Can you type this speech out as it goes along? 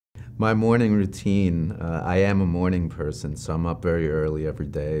My morning routine, I am a morning person, so I'm up very early every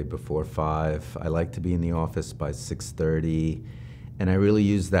day before 5. I like to be in the office by 6:30, and I really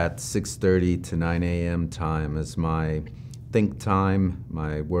use that 6:30 to 9 a.m. time as my think time,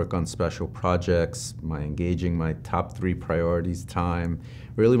 my work on special projects, my engaging my top 3 priorities time,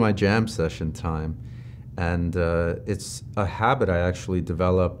 really my jam session time. And it's a habit I actually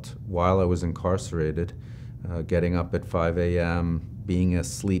developed while I was incarcerated, getting up at 5 a.m., being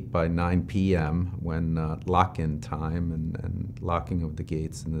asleep by 9 p.m. when lock-in time and locking of the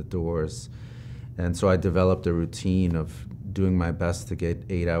gates and the doors. And so I developed a routine of doing my best to get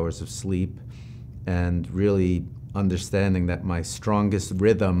 8 hours of sleep and really understanding that my strongest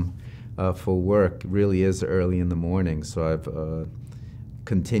rhythm for work really is early in the morning. So I've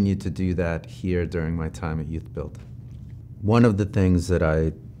continued to do that here during my time at Youth Build. One of the things that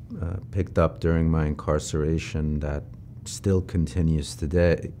I picked up during my incarceration that still continues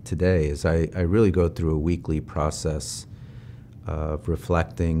today is I really go through a weekly process of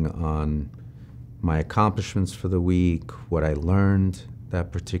reflecting on my accomplishments for the week, what I learned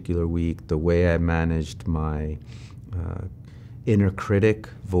that particular week, the way I managed my inner critic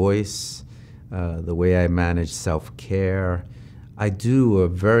voice, the way I managed self-care. I do a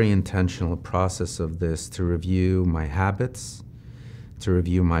very intentional process of this to review my habits, to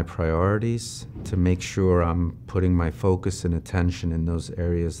review my priorities, to make sure I'm putting my focus and attention in those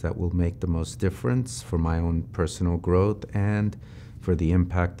areas that will make the most difference for my own personal growth and for the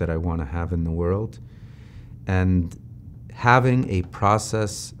impact that I want to have in the world. And having a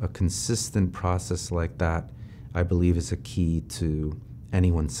process, a consistent process like that, I believe is a key to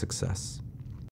anyone's success.